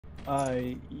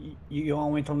You want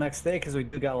to wait until next day? Because we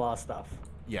do got a lot of stuff.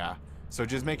 Yeah. So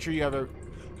just make sure you have a...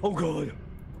 Oh god!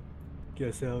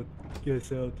 Guess out.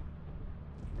 Guess out.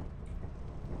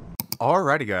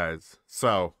 Alrighty, guys.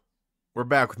 So, we're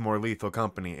back with more Lethal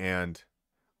Company, and,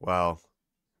 well,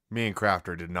 me and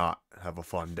Crafter did not have a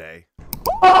fun day.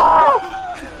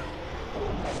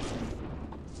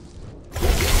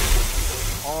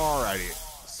 Alrighty.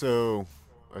 So,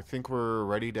 I think we're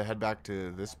ready to head back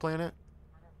to this planet,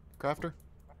 Crafter?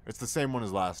 It's the same one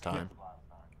as last time.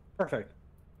 Perfect.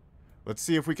 Let's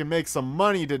see if we can make some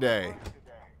money today.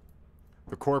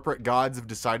 The corporate gods have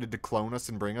decided to clone us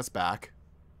and bring us back.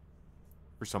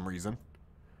 For some reason.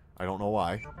 I don't know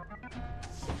why.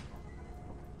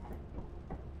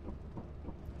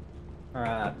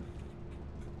 Alright.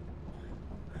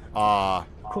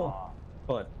 Cool.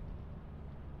 But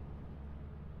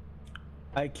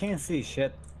I can't see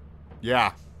shit.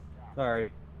 Yeah.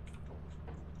 Sorry.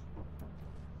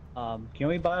 Can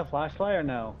we buy a flashlight or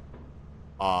no?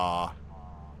 I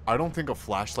don't think a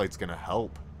flashlight's gonna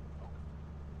help.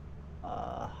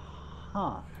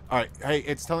 Huh. Alright, hey,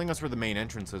 it's telling us where the main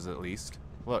entrance is at least.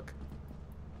 Look.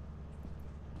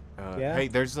 Yeah? Hey,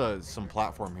 there's some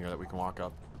platform here that we can walk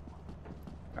up.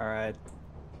 Alright.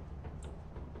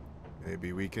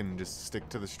 Maybe we can just stick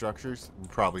to the structures. We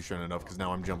probably shouldn't have, because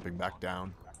now I'm jumping back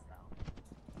down.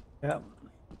 Yep.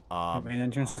 Main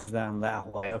entrance is down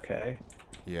that way. Okay.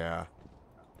 Yeah.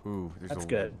 Ooh, there's That's a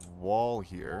good. wall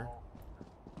here.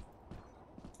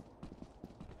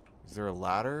 Is there a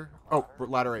ladder? Oh,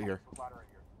 ladder right here.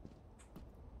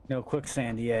 No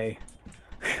quicksand, yay.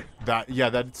 Yeah,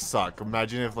 that'd suck.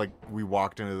 Imagine if, like, we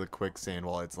walked into the quicksand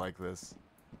while it's like this.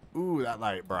 Ooh, that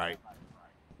light bright.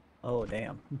 Oh,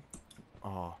 damn.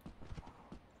 Oh.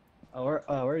 Oh,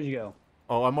 where'd you go?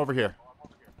 Oh, I'm over here.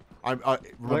 I'm,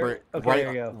 remember,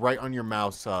 Okay, right on your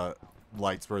mouse,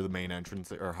 lights where the main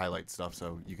entrance, or highlight stuff,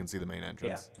 so you can see the main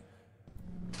entrance.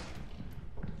 Yeah.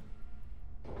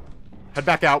 Head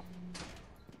back out.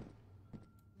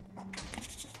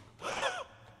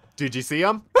 Did you see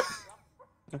them?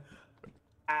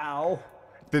 Ow.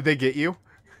 Did they get you?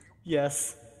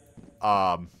 Yes.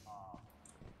 I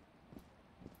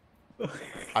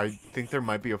think there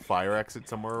might be a fire exit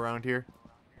somewhere around here.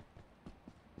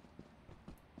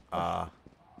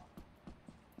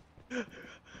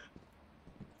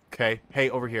 Okay.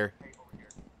 Hey, over here.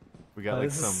 We got like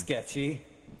this some... is sketchy.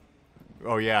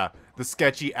 Oh, yeah. The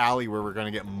sketchy alley where we're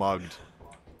gonna get mugged.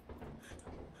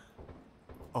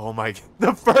 Oh my...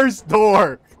 The first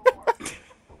door!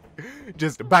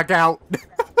 Just back out.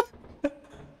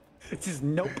 It's just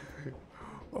nope.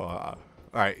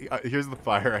 Alright, here's the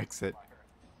fire exit.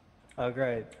 Oh,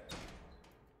 great.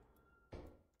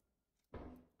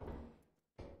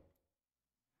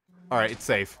 Alright, it's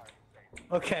safe.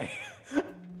 Okay.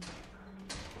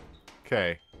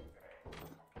 Okay.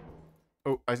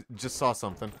 Oh, I just saw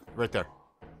something. Right there.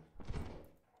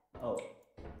 Oh.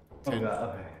 Oh, God,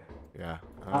 okay. Yeah.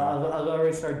 I'll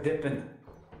already start dipping.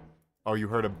 Oh, you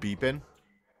heard a beeping?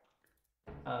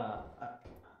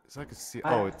 It's like a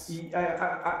oh, it's...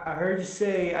 I heard you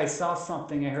say I saw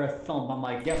something, I heard a thump. I'm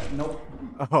like, yep, nope.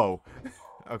 Oh.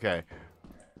 Okay.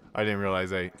 I didn't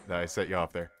realize that I set you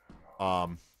off there.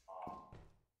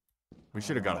 We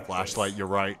should have got a flashlight, you're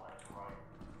right.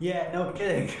 Yeah, no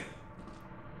kidding.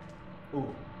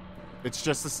 Ooh. It's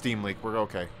just a steam leak, we're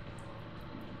okay.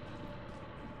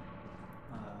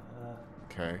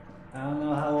 Okay. I don't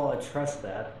know how well I trust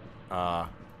that.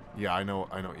 Yeah, I know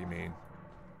what you mean.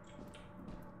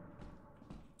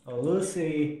 Oh,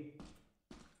 Lucy.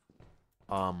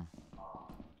 I'm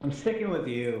sticking with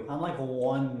you. I'm like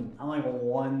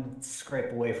one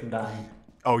scrape away from dying.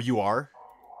 Oh, you are?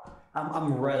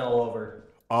 I'm red all over.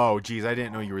 Oh, geez, I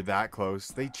didn't know you were that close.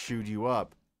 They chewed you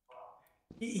up.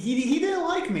 He didn't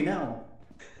like me, no.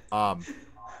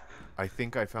 I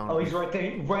think I found... Oh, he's right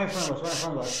there, right in front of us, right in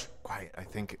front of us. Quiet, I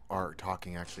think our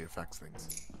talking actually affects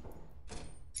things.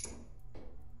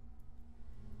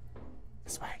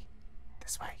 This way.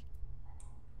 This way.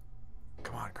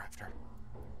 Come on, Crafter.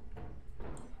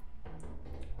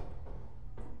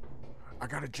 I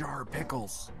got a jar of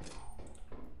pickles.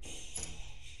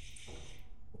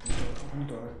 Open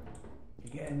the door.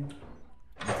 Again.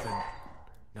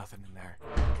 Nothing in there.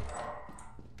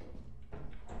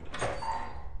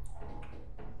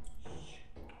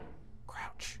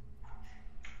 Crouch.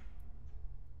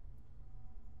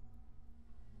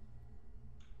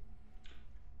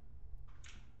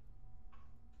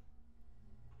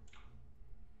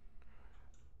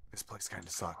 This place kind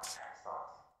of sucks.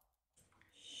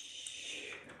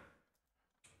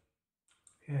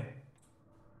 Okay.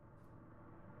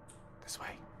 This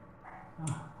way.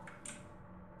 Oh.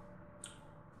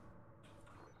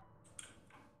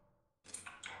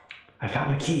 I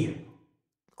found a key.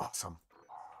 Awesome.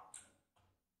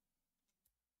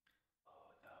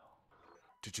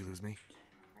 Did you lose me?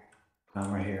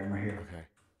 I'm right here. I'm right here. Okay.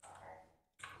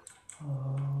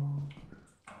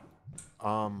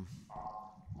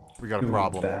 We got a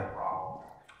problem.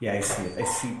 Yeah, I see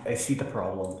it. I see the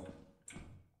problem.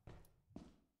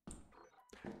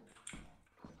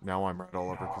 Now I'm red all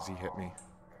over because he hit me.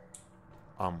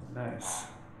 Nice.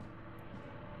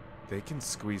 They can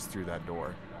squeeze through that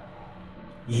door.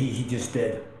 He just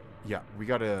did. Yeah, we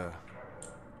gotta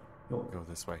go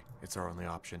this way. It's our only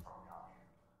option.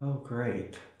 Oh,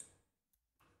 great.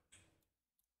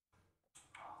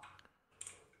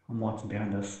 I'm watching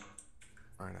behind us.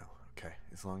 I know. Okay,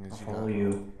 as long as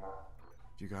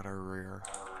you got our rear.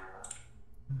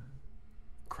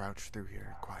 Crouch through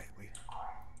here quietly.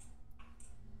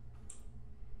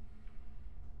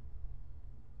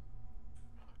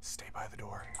 Stay by the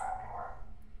door.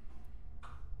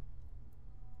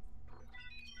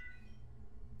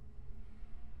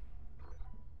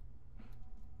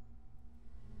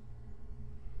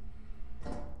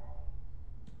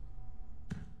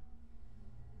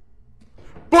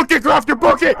 Book it, Crafter!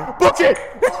 Book it! Book it!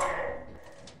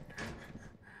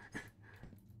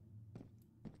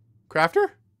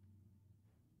 Crafter?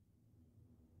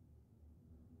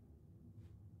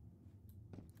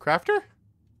 Crafter?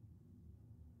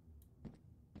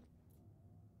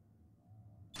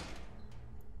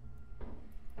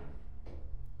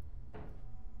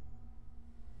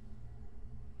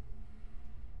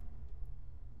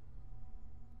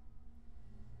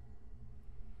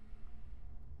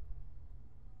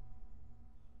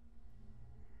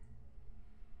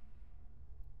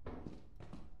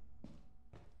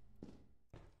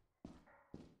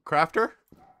 Crafter?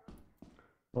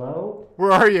 Hello?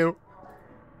 Where are you?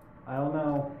 I don't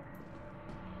know.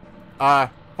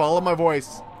 Follow my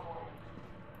voice.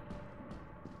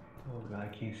 Oh god, I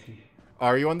can't see.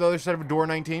 Are you on the other side of door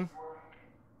 19?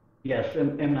 Yes,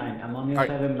 M9. I'm on the other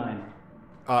side of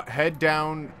M9. Head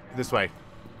down this way.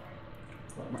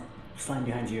 Slime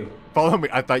behind you. Follow me.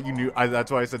 I thought you knew. That's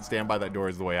why I said stand by that door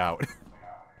is the way out.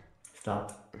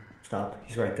 Stop. Stop.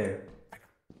 He's right there.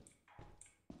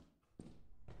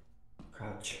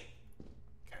 Crouch.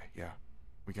 Okay, yeah.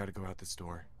 We gotta go out this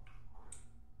door.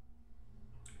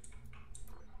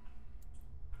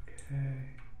 Okay.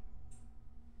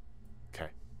 Okay.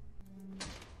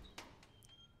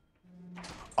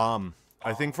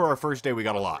 I think for our first day we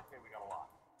got a lot.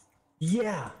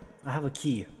 Yeah, I have a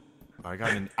key. I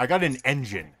got an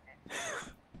engine.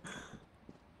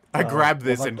 I grabbed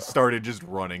this and started just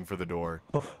running for the door.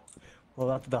 What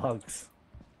about the dogs?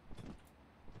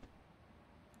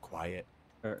 Quiet.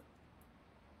 Do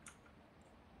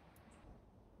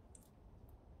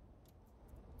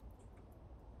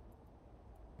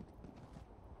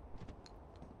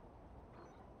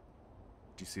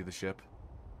you see the ship?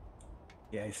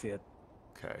 Yeah, I see it.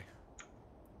 Okay.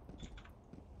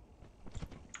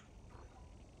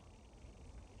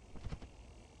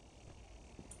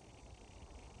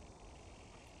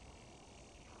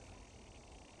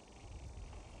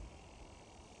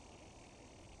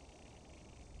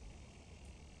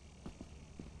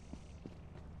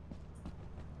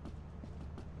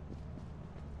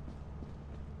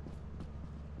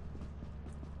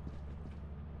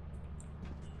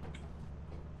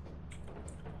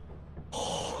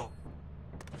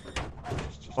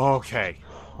 Okay.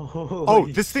 Oh,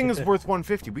 this thing is worth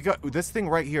 150. We got this thing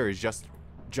right here is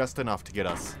just enough to get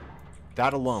us.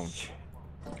 That alone.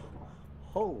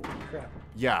 Holy crap.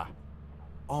 Yeah.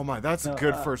 Oh my, that's a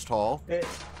good first haul. It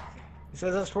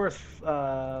says it's worth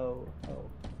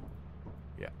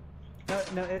Yeah.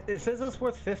 No, it says it's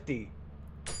worth 50.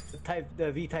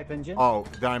 The V-type engine. Oh,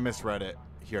 then I misread it.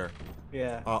 Here.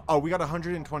 Yeah. Oh, we got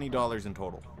 $120 in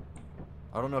total.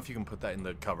 I don't know if you can put that in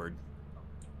the cupboard.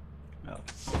 No.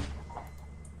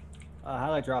 How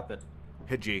do I drop it?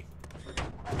 Hit G.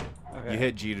 Okay. You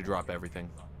hit G to drop everything.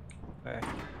 Okay.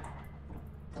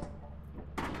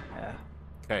 Yeah.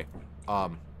 Okay.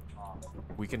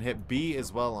 We can hit B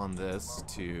as well on this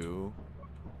to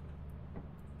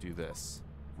do this.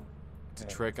 It's a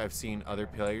trick I've seen other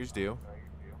players do.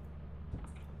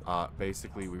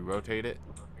 Basically, we rotate it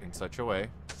in such a way,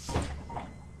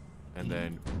 and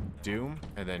then doom,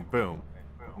 and then boom.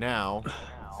 Now,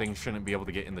 things shouldn't be able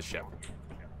to get in the ship.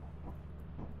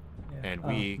 Yeah. And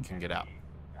we can get out.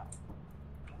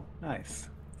 Nice.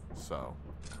 So,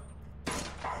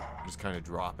 just kind of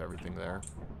drop everything there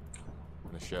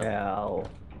in the ship. Yeah.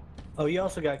 Oh, you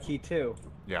also got key too.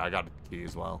 Yeah, I got a key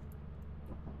as well.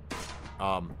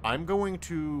 I'm going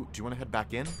to... Do you want to head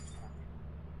back in?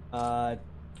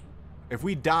 If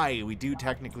we die, we do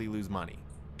technically lose money.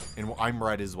 And I'm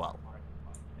red as well.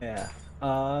 Yeah.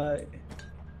 Oh.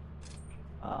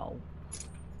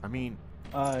 I mean...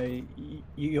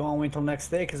 You want to wait till next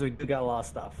day? Because we do got a lot of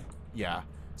stuff. Yeah.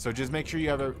 So just make sure you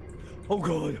have a... Oh,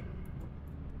 God.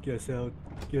 Get us out.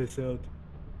 Get us out.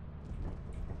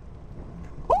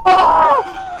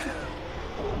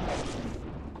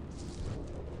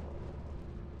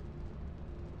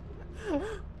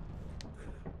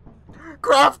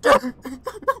 Crafter!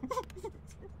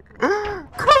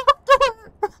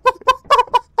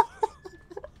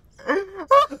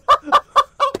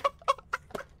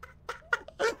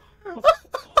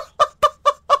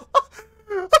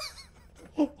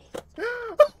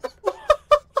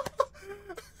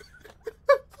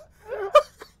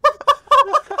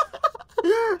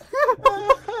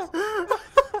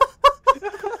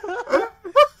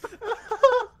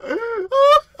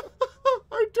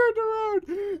 I turned around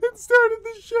and started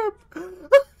the ship.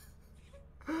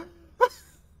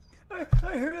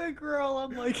 I heard a girl.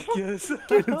 I'm like, yes.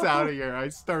 Get us out of here. I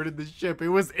started the ship. It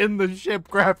was in the ship,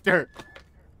 Crafter.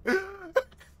 I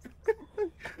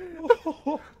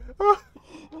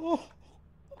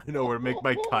know where to make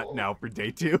my cut now for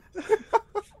day 2.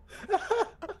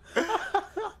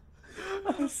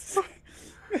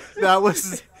 That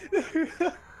was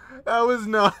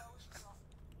not...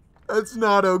 That's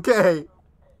not okay.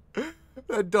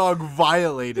 That dog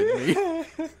violated me.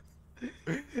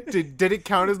 Did it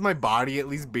count as my body at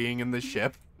least being in the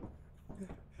ship?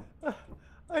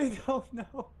 I don't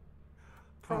know.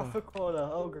 Profit quota.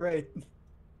 Oh, great.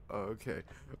 Okay.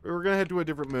 We're gonna head to a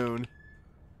different moon.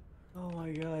 Oh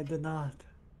my god, I did not.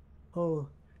 Oh.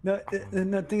 No,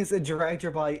 and the thing is, it dragged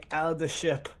your body out of the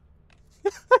ship.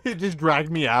 It just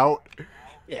dragged me out.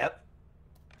 Yep.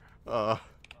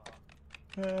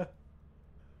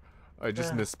 I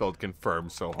just misspelled confirm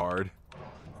so hard.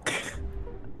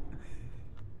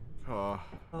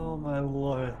 Oh my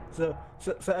lord. So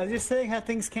I'm just saying how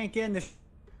things can't get in the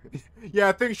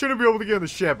Yeah, things shouldn't be able to get in the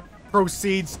ship.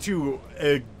 Proceeds to,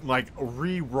 like,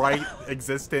 rewrite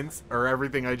existence or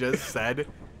everything I just said.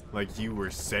 Like you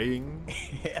were saying.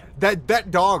 Yeah.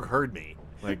 That dog heard me.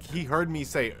 Like, he heard me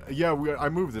say, yeah, I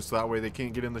moved this so that way they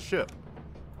can't get in the ship.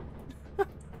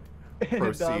 And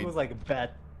the dog was like,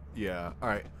 bet. Yeah,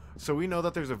 alright. So we know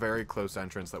that there's a very close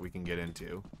entrance that we can get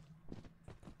into.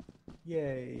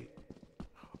 Yay.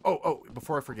 Oh,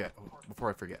 before I forget.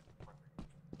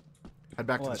 Head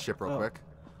back to the ship real quick.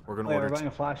 We're gonna order... We're buying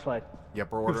a flashlight.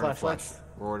 Yep, we're ordering a flashlight.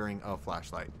 We're ordering a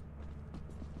flashlight.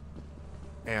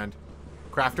 And,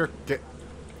 Crafter, get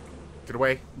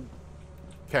away.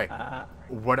 Okay.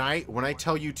 When I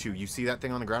tell you to, you see that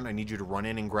thing on the ground, I need you to run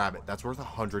in and grab it. That's worth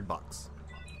 $100.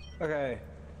 Okay.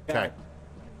 Okay.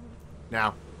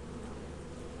 Now.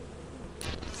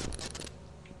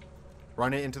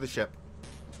 Run it into the ship.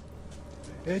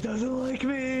 It doesn't like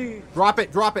me. Drop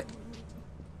it. Drop it,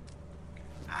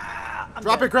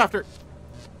 Crafter.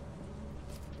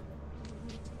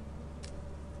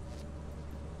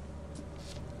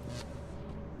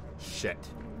 Shit.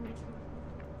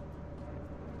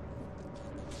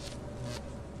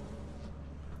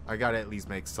 I gotta at least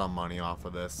make some money off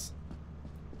of this.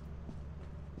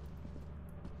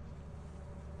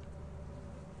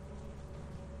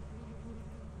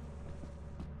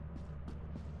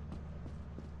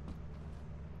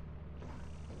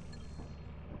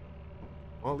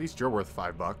 Well, at least you're worth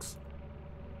 $5.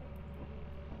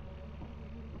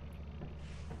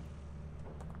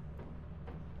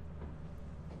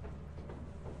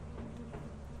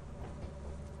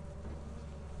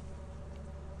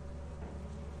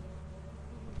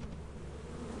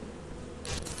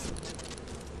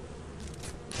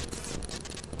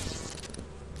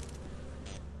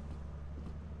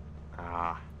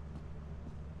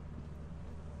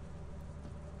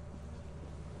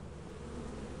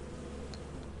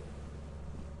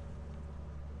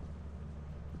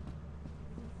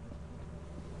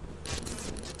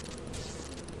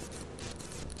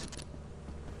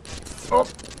 Oh.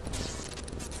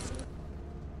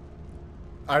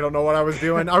 I don't know what I was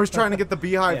doing. I was trying to get the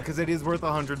beehive because it is worth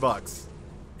 $100.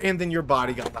 And then your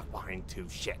body got the fine too.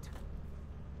 Shit.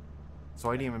 So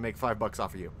I didn't even make $5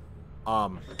 off of you.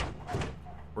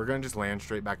 We're gonna just land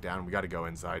straight back down. We gotta go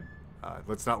inside.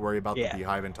 Let's not worry about the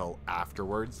beehive until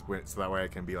afterwards. So that way I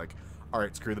can be like,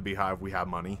 alright, screw the beehive. We have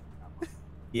money.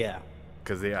 Yeah.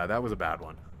 Because, yeah, that was a bad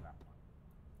one.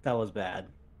 That was bad.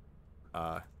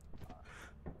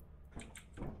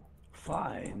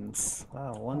 Fines.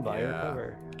 Wow, one buyer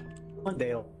cover. One day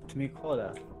to meet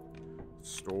quota.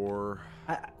 Store.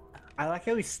 I like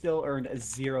how we still earned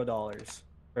 $0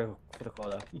 for the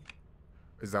quota.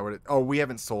 Is that what it... Oh, we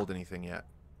haven't sold anything yet.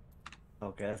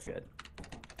 Okay, that's good.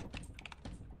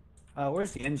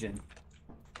 Where's the engine?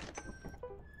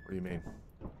 What do you mean?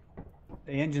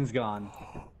 The engine's gone.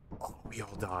 Oh, we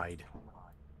all died.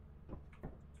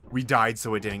 We died,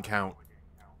 so it didn't count.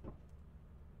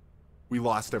 We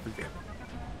lost everything.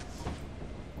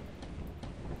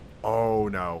 Oh,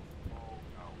 no.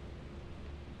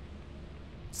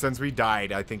 Since we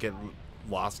died, I think it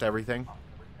lost everything.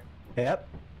 Yep.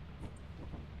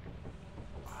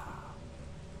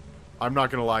 I'm not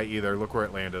gonna lie either. Look where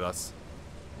it landed us.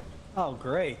 Oh,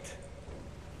 great.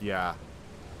 Yeah.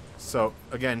 So,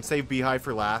 again, save Beehive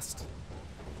for last.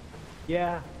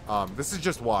 Yeah. This is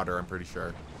just water, I'm pretty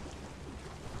sure.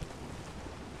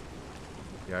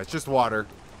 Yeah, it's just water.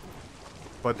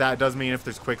 But that does mean if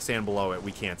there's quicksand below it,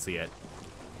 we can't see it.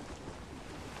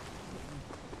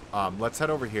 Let's head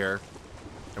over here.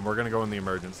 And we're gonna go in the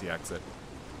emergency exit.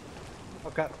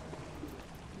 Okay.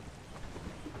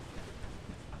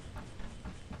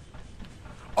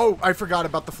 Oh, I forgot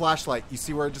about the flashlight. You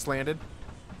see where it just landed?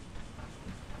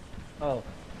 Oh.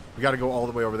 We gotta go all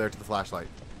the way over there to the flashlight.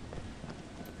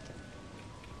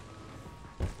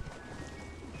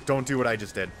 Don't do what I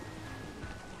just did.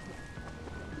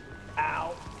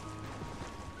 Ow.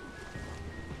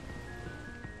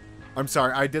 I'm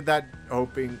sorry, I did that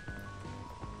hoping...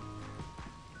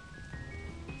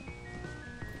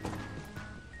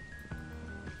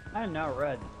 I'm now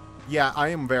red. Yeah, I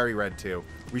am very red too.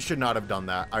 We should not have done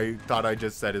that. I thought I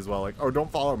just said as well, like, oh,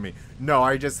 don't follow me. No,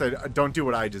 I just said, don't do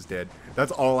what I just did.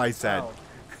 That's all I said.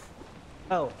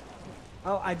 Oh.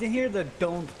 Oh, I didn't hear the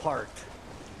don't part.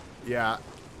 Yeah.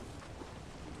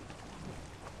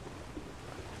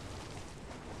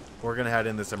 We're gonna head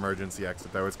in this emergency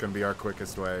exit, though. It's gonna be our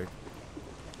quickest way.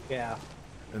 Yeah.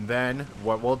 And then,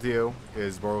 what we'll do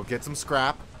is we'll get some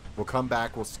scrap. We'll come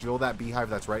back. We'll steal that beehive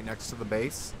that's right next to the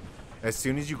base. As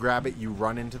soon as you grab it, you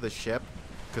run into the ship,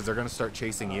 because they're gonna start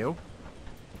chasing you.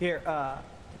 Here,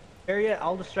 Area,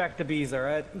 I'll distract the bees,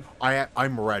 alright?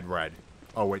 I'm red.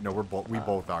 Oh wait, no, we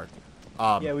both are.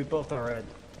 Yeah, we both are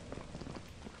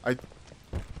red.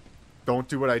 Don't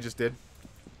do what I just did.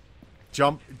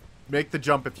 Jump, make the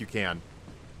jump if you can.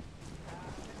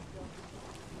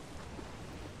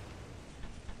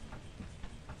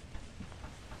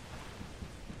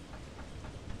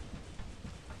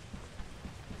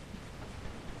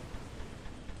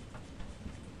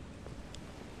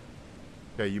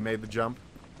 Okay, you made the jump.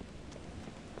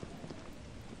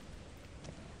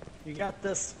 You got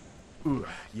this. Ooh,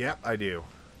 yep, I do.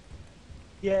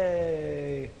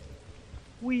 Yay.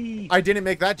 Wee. I didn't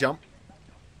make that jump.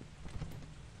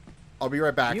 I'll be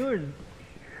right back. You're...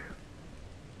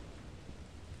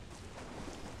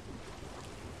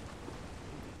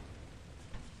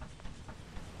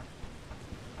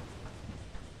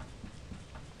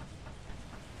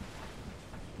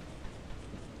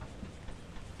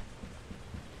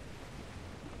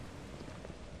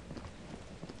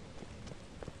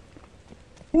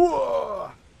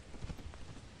 Whoa!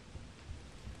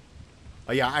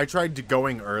 Yeah, I tried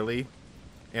going early,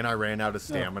 and I ran out of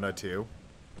stamina too.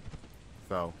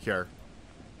 So, here.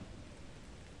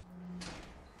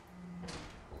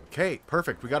 Okay,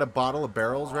 perfect. We got a bottle of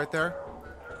barrels right there.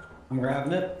 I'm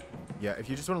grabbing it. Yeah, if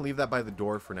you just want to leave that by the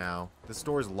door for now. This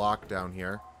door is locked down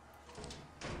here.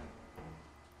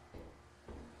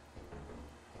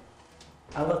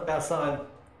 I left outside.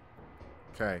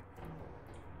 Okay.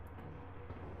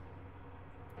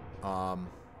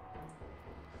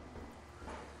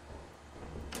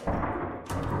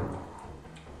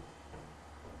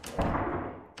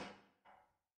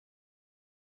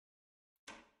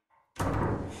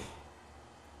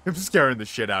 I'm scaring the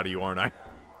shit out of you, aren't I?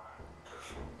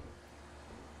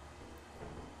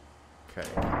 Okay.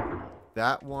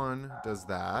 That one does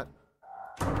that.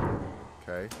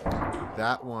 Okay.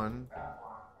 That one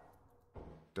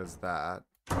does that.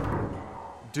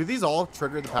 Do these all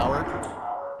trigger the power?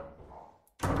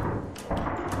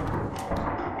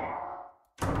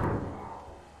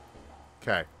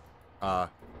 Okay.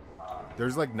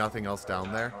 There's like nothing else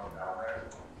down there.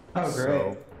 Oh, great.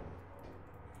 So,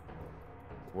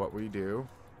 what we do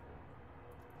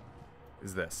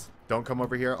is this. Don't come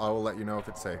over here. I will let you know if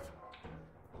it's safe.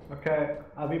 Okay,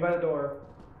 I'll be by the door.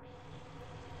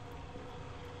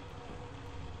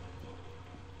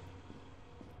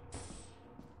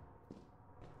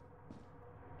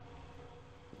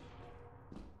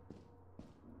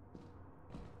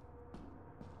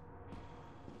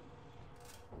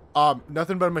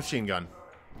 Nothing but a machine gun.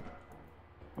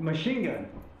 A machine gun?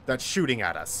 That's shooting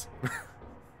at us.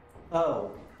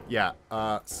 Oh. Yeah,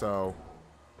 so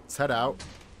let's head out.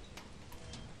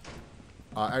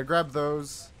 I grabbed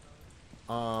those.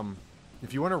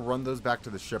 If you want to run those back to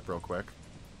the ship real quick,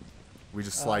 we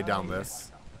just slide down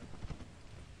this.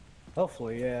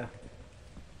 Hopefully, yeah.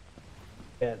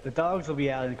 Yeah, the dogs will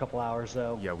be out in a couple hours,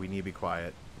 though. Yeah, we need to be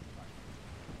quiet.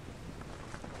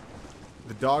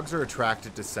 The dogs are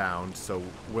attracted to sound, so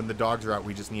when the dogs are out,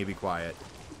 we just need to be quiet.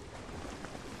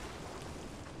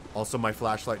 Also, my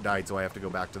flashlight died, so I have to go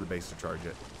back to the base to charge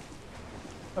it.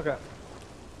 Okay.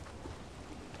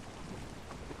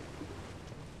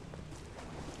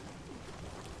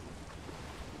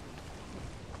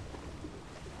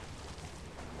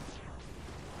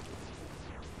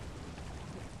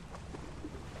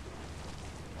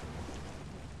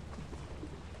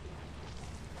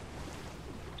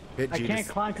 Hit G I can't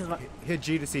climb because my... Hit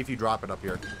G to see if you drop it up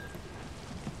here.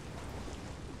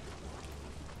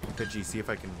 Hit G, see if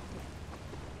I can...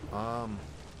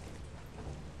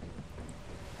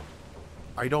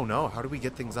 I don't know. How do we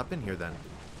get things up in here then?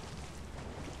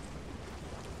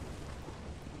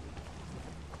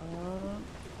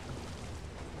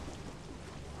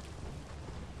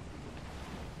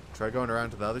 Try going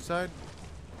around to the other side?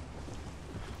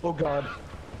 Oh god.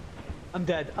 I'm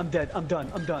dead. I'm dead. I'm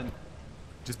done. I'm done.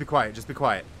 Just be quiet. Just be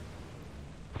quiet.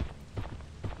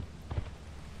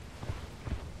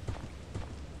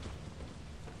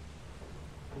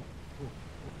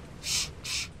 Shh,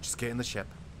 shh. Just get in the ship.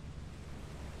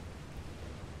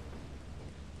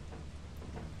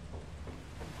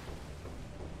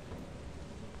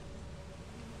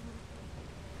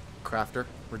 Crafter,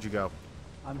 where'd you go?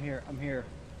 I'm here. I'm here.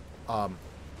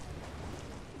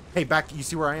 Hey, back. You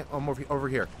see where I am? I'm over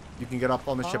here. You can get up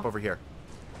on the ship over here.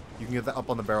 You can get up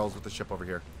on the barrels with the ship over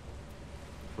here.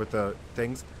 With the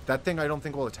things. That thing I don't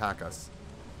think will attack us.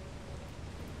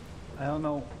 I don't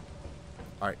know.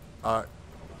 Alright.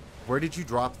 Where did you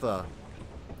drop the...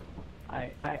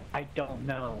 I don't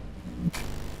know.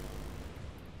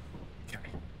 Okay.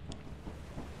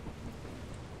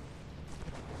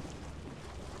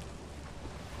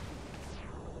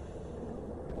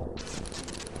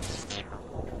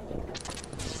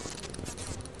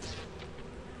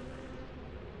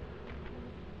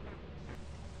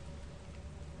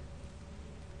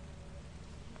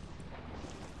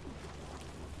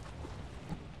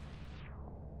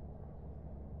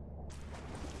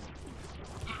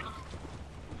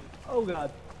 Oh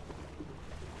god.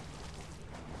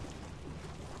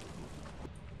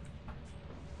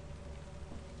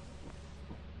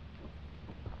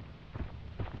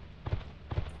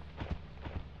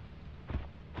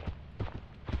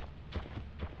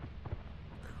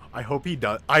 I hope he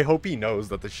does. I hope he knows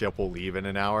that the ship will leave in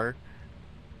an hour.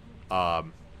 But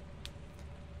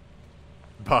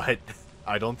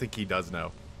I don't think he does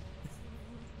know.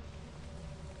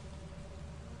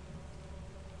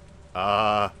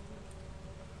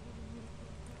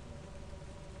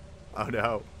 Oh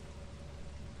no.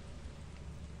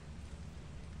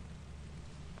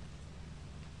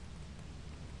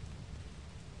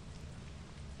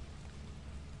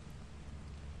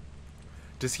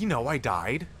 Does he know I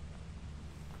died?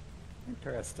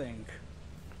 Interesting.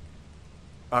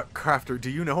 Crafter, do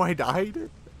you know I died?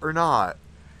 Or not?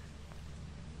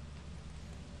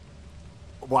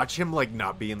 Watch him, like,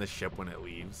 not be in the ship when it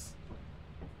leaves.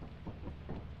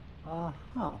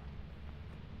 Uh-huh.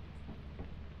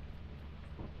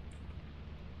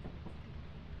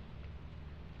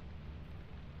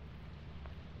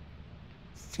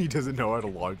 He doesn't know how to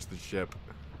launch the ship.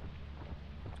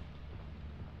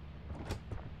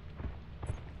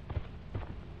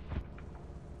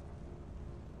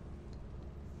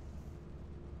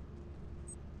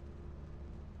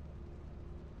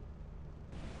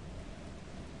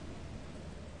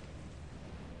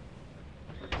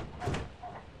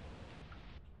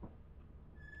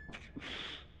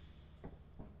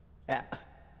 Yeah.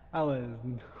 I was...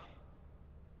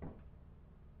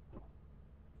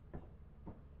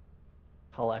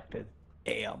 collected.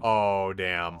 Damn. Oh,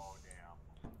 damn.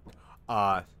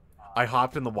 I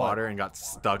hopped in the water and got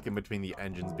stuck in between the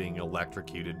engines being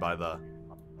electrocuted by the...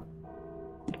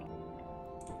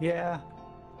 Yeah.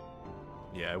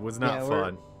 Yeah, it was not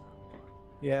fun.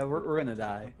 We're gonna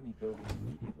die.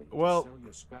 Well,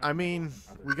 I mean,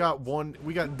 we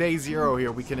got day 0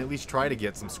 here. We can at least try to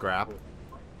get some scrap.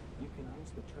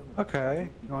 Okay.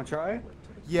 You wanna try?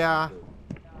 Yeah.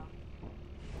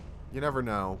 You never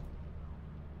know.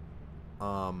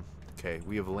 Okay,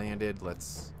 we have landed.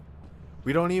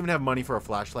 We don't even have money for a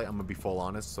flashlight, I'm gonna be full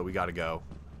honest, so we gotta go.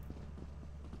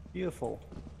 Beautiful.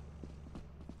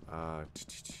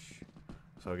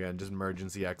 So again, just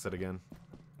emergency exit again.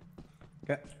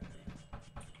 Okay.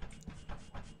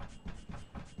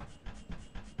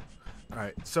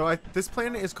 Alright, so this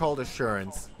planet is called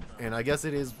Assurance, and I guess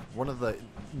it is one of the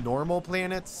normal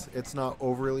planets. It's not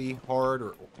overly hard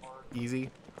or easy.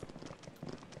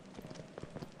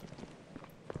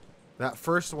 That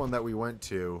first one that we went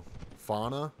to,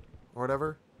 Fauna, or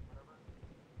whatever.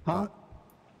 Huh?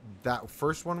 That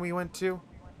first one we went to,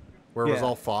 where it was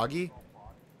all foggy,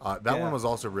 that one Yeah. was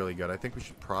also really good. I think we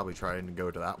should probably try and go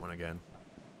to that one again.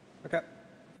 Okay.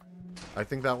 I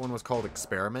think that one was called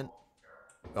Experiment.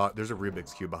 There's a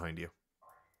Rubik's Cube behind you.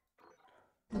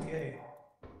 Yay.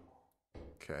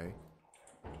 Okay.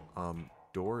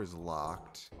 Door is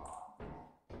locked.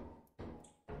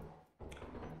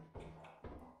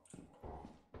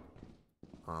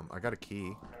 I got a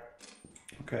key.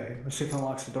 Okay, let's see if it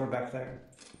unlocks the door back there.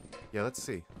 Yeah, let's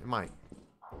see. It might.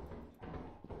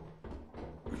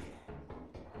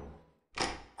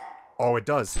 Oh, it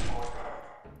does.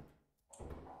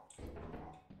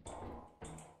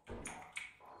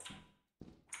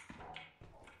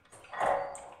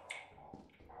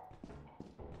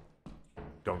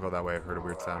 Don't go that way. I heard a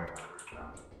weird sound.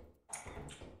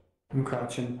 I'm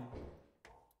crouching.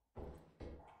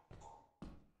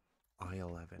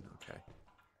 I-11, okay.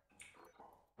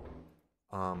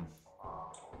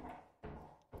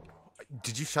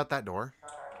 Did you shut that door?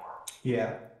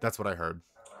 Yeah. That's what I heard.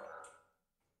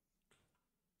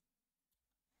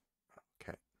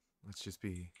 Okay. Let's just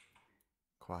be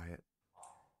quiet.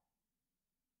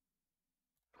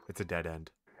 It's a dead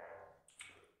end.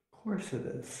 Of course it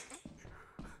is.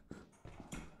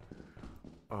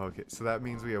 Okay, so that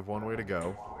means we have one way to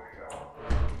go.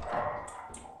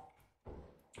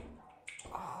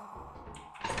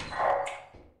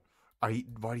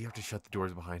 Why do you have to shut the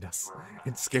doors behind us?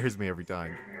 It scares me every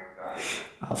time.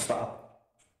 I'll stop.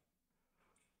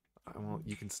 Well,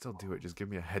 you can still do it. Just give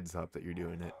me a heads up that you're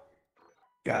doing it.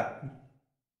 Got it.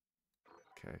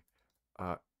 Okay.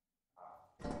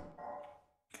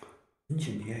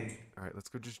 Engineer. Alright, let's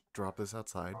go just drop this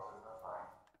outside.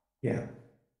 Yeah.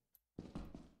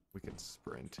 We can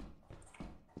sprint.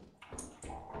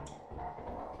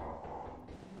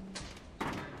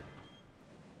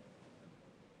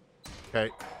 Okay.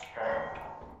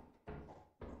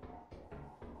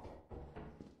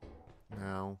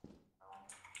 Now.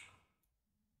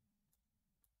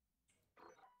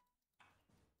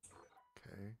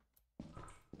 Okay.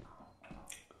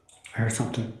 I heard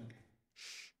something.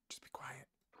 Shh. Just be quiet.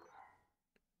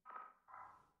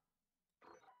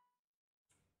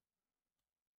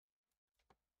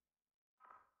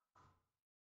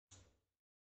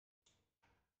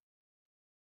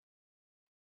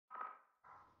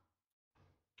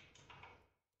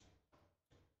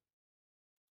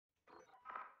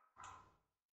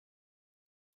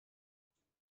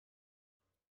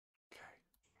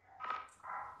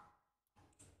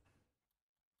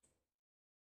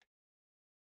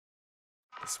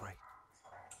 This way.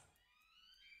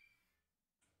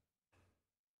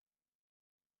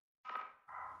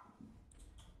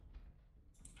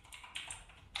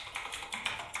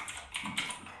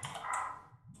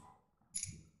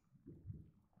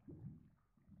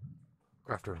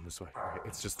 Go after him this way. All right,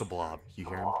 it's just the blob. You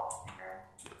hear him?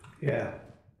 Yeah.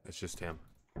 It's just him.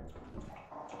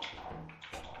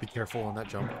 Be careful on that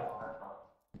jump.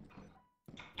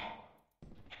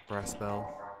 Brass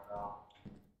bell.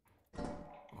 Oh.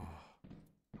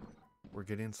 We're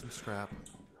getting some scrap.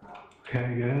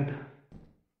 Okay, good.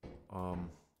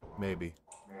 Maybe.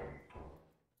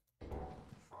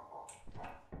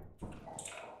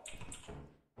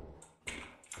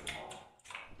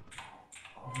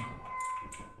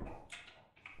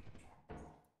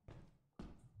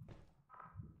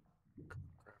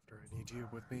 Crafter, I need you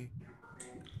with me.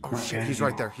 Oh shit, he's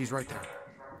right there. He's right there.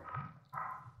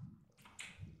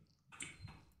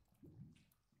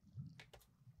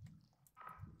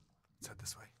 Let's head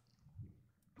this way.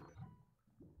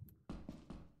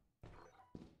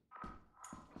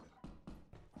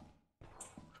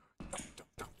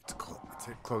 Don't. It's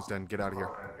a closed end. Get out of here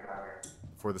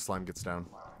before the slime gets down.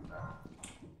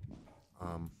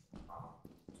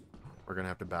 We're gonna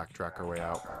have to backtrack our way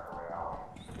out.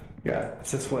 Yeah,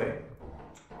 it's this way.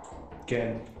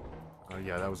 Again. Oh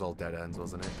yeah, that was all dead ends,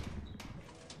 wasn't it?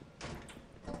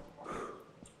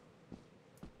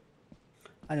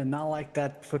 I did not like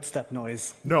that footstep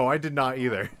noise. No, I did not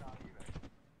either.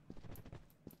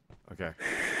 Okay.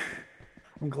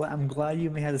 I'm glad you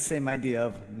may have the same idea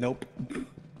of nope.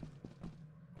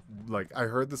 Like, I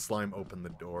heard the slime open the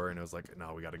door, and I was like,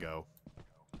 no, we gotta go.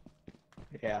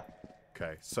 Yeah.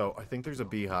 Okay, so I think there's a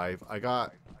beehive. I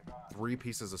got 3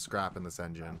 pieces of scrap in this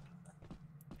engine.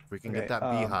 If we can get that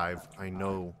beehive, I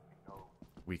know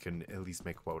we can at least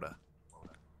make quota.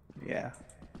 Yeah.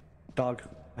 Dog,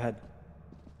 ahead.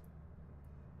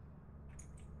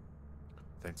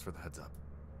 Thanks for the heads up.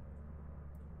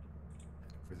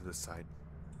 Over to this side.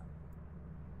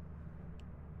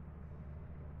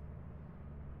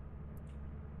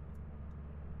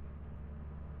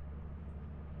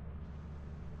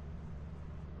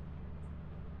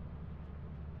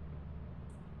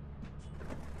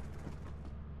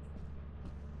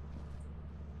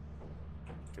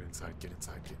 Get inside, get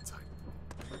inside, get inside.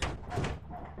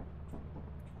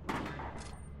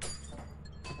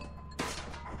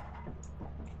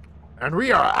 And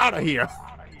we are out of here!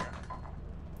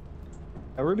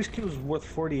 A Rubik's Cube is worth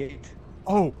 48.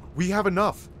 Oh, we have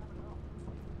enough.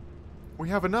 We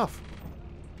have enough.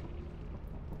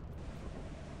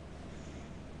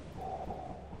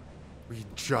 We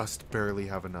just barely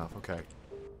have enough. Okay.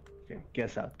 Okay,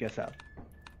 guess out, guess out.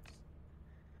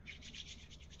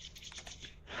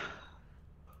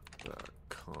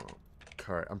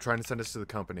 Alright, I'm trying to send this to the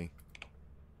company.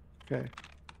 Okay.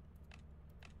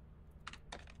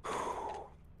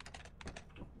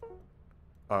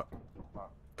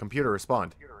 Computer,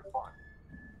 respond.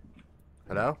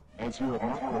 Hello? As you have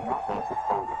not collected profit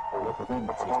quota, your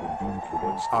performance has been deemed for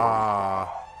waste.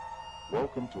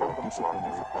 Welcome to our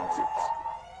disciplinary process.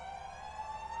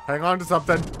 Hang on to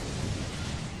something.